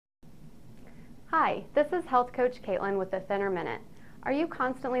Hi, this is Health Coach Caitlin with the Thinner Minute. Are you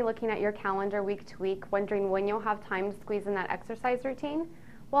constantly looking at your calendar week to week, wondering when you'll have time to squeeze in that exercise routine?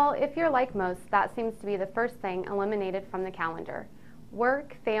 Well, if you're like most, that seems to be the first thing eliminated from the calendar.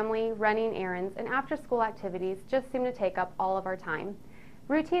 Work, family, running errands, and after-school activities just seem to take up all of our time.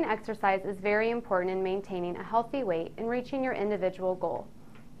 Routine exercise is very important in maintaining a healthy weight and reaching your individual goal.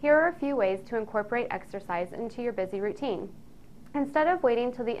 Here are a few ways to incorporate exercise into your busy routine. Instead of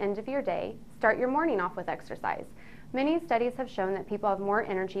waiting till the end of your day, start your morning off with exercise. Many studies have shown that people have more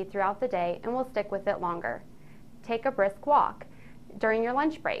energy throughout the day and will stick with it longer. Take a brisk walk during your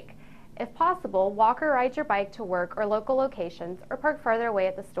lunch break. If possible, walk or ride your bike to work or local locations, or park further away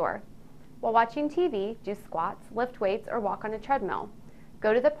at the store. While watching TV, do squats, lift weights, or walk on a treadmill.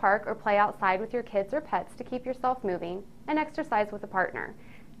 Go to the park or play outside with your kids or pets to keep yourself moving, and exercise with a partner.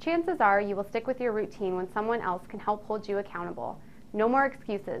 Chances are you will stick with your routine when someone else can help hold you accountable. No more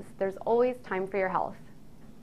excuses. There's always time for your health.